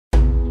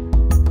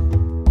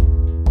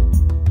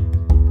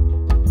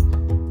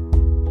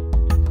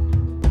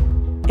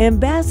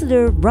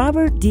Ambassador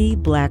Robert D.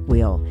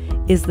 Blackwill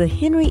is the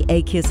Henry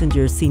A.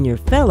 Kissinger Senior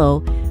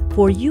Fellow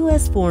for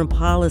U.S. Foreign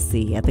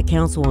Policy at the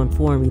Council on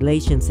Foreign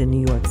Relations in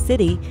New York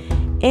City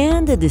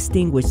and a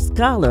distinguished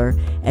scholar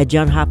at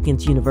Johns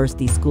Hopkins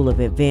University School of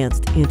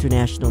Advanced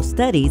International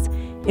Studies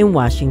in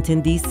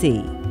Washington,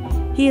 D.C.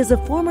 He is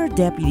a former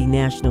Deputy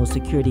National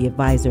Security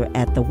Advisor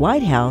at the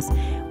White House,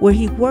 where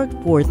he worked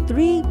for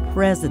 3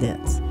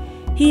 presidents.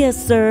 He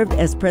has served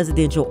as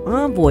presidential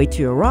envoy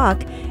to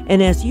Iraq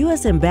and as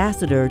U.S.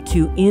 ambassador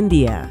to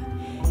India.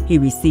 He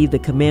received the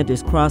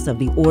Commander's Cross of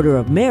the Order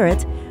of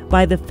Merit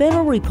by the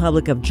Federal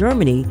Republic of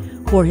Germany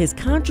for his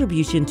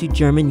contribution to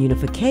German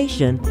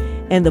unification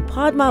and the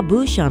Padma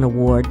Bhushan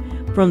Award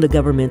from the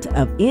Government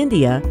of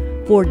India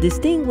for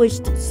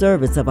distinguished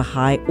service of a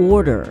high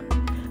order.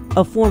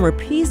 A former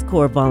Peace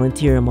Corps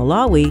volunteer in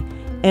Malawi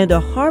and a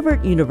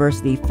Harvard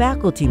University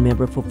faculty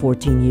member for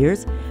 14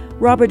 years,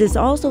 Robert is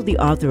also the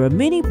author of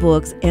many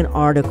books and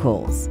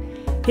articles.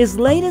 His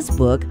latest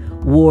book,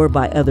 War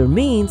by Other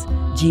Means,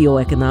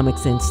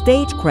 Geoeconomics and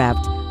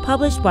Stagecraft,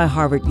 published by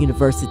Harvard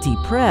University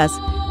Press,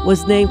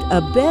 was named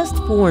a Best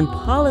Foreign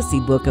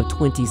Policy Book of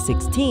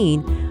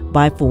 2016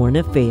 by Foreign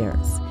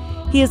Affairs.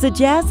 He is a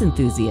jazz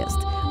enthusiast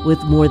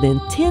with more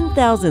than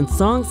 10,000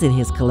 songs in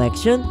his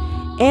collection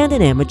and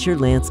an amateur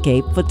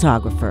landscape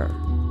photographer.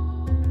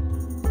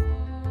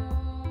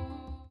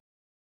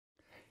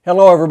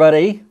 Hello,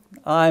 everybody.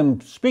 I'm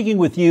speaking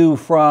with you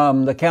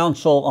from the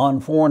Council on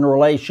Foreign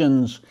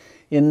Relations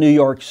in New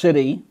York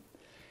City,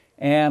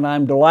 and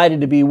I'm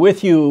delighted to be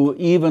with you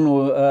even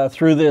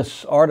through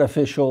this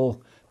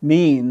artificial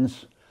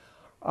means.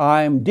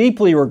 I'm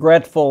deeply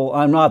regretful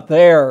I'm not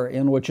there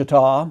in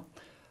Wichita,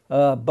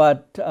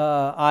 but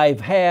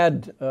I've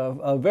had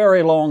a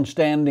very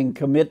long-standing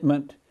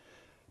commitment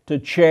to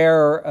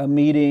chair a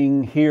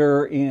meeting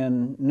here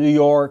in New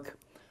York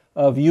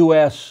of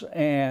U.S.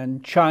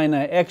 and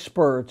China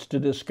experts to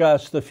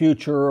discuss the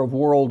future of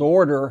world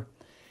order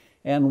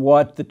and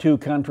what the two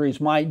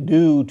countries might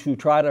do to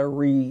try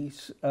to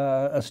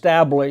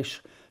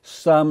establish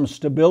some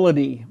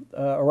stability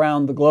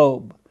around the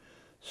globe.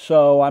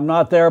 So I'm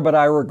not there, but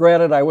I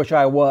regret it. I wish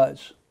I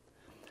was.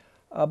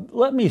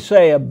 Let me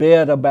say a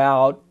bit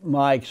about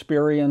my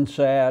experience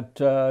at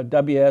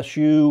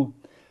WSU.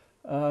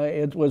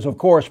 It was, of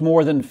course,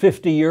 more than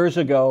 50 years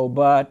ago,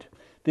 but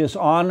this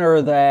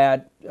honor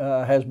that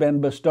has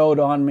been bestowed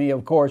on me,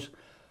 of course,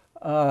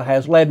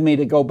 has led me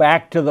to go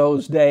back to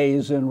those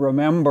days and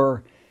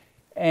remember.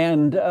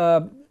 And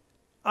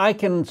I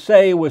can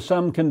say with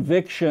some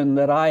conviction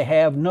that I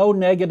have no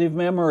negative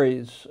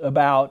memories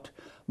about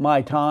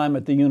my time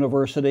at the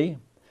university.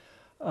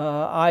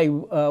 I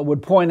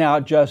would point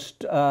out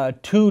just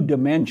 2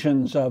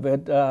 dimensions of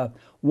it,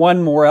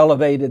 one more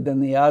elevated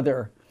than the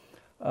other.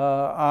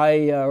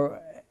 I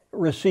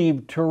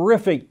received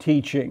terrific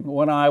teaching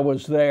when I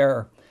was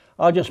there.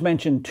 I'll just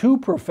mention 2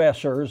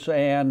 professors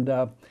and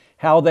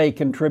how they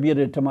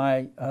contributed to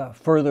my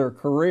further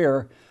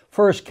career.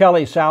 First,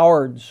 Kelly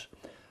Sowards,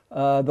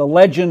 the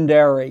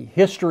legendary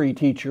history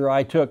teacher.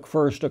 I took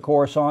first a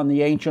course on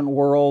the ancient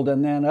world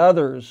and then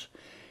others.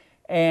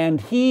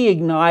 And he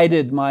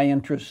ignited my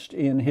interest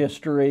in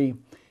history.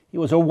 He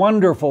was a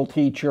wonderful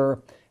teacher.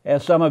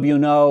 As some of you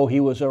know, he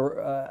was an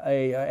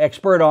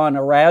expert on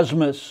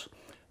Erasmus,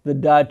 the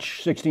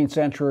Dutch 16th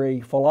century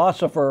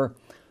philosopher,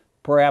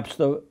 perhaps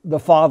the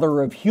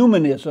father of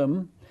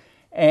humanism.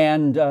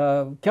 And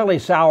Kelly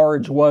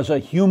Sowards was a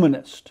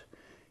humanist.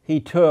 He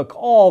took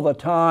all the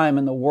time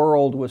in the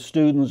world with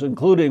students,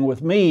 including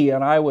with me,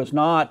 and I was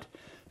not,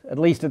 at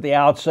least at the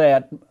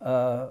outset,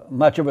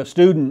 much of a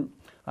student.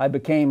 I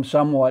became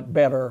somewhat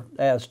better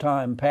as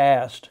time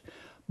passed.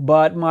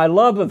 But my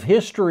love of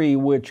history,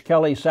 which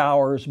Kelly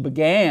Sowards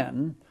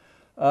began,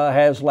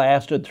 has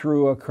lasted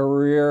through a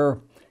career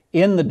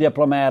in the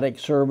diplomatic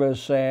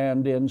service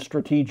and in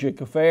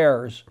strategic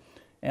affairs,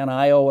 and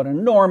I owe an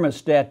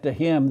enormous debt to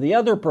him. The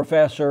other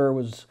professor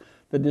was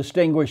the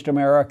distinguished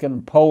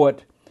American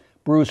poet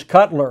Bruce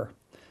Cutler,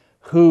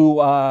 who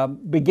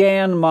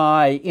began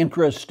my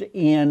interest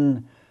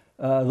in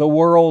the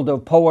world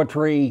of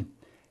poetry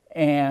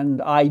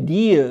and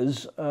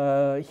ideas.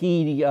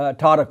 He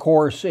taught a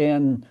course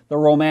in the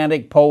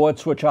Romantic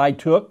poets, which I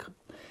took,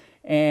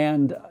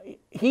 and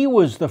he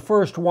was the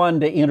first one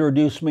to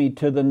introduce me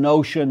to the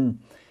notion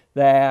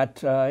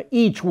that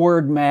each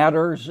word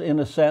matters in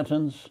a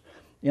sentence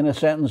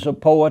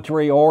of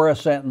poetry or a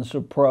sentence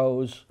of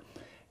prose.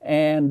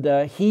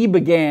 And he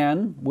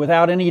began,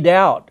 without any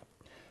doubt,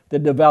 the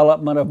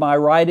development of my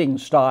writing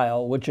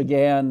style, which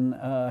again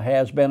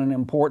has been an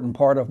important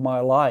part of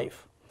my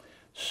life.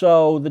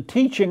 So the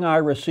teaching I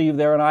received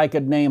there, and I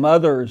could name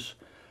others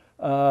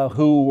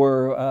who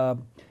were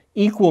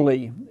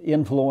equally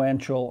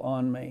influential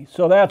on me.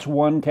 So that's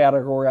one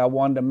category I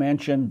wanted to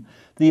mention.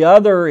 The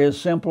other is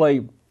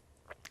simply,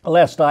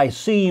 lest I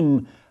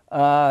seem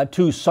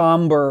too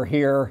somber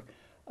here,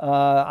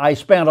 I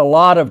spent a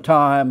lot of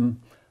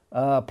time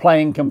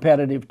playing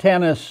competitive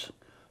tennis,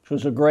 which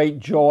was a great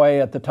joy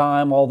at the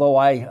time, although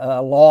I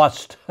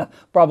lost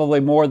probably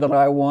more than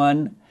I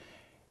won.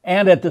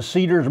 and at the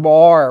Cedars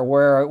Bar,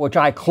 which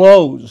I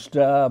closed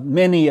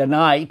many a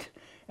night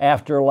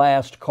after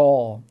last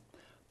call.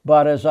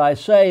 But as I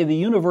say, the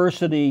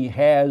university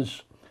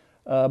has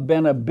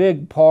been a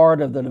big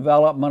part of the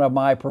development of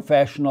my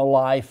professional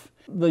life.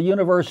 The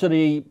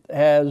university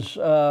has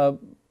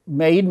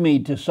made me,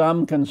 to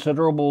some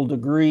considerable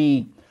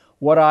degree,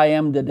 what I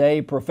am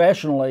today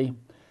professionally,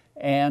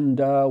 and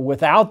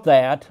without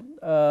that,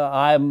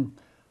 I'm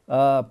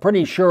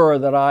pretty sure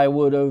that I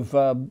would have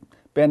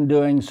been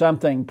doing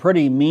something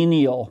pretty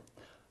menial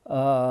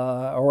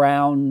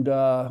around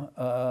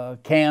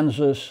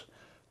Kansas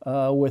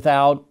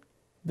without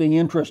the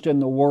interest in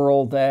the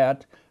world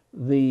that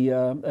the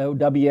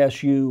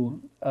WSU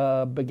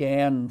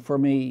began for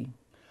me.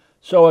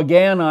 So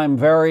again, I'm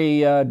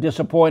very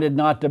disappointed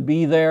not to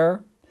be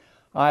there.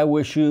 I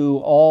wish you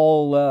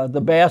all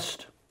the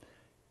best,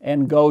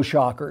 and go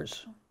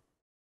Shockers.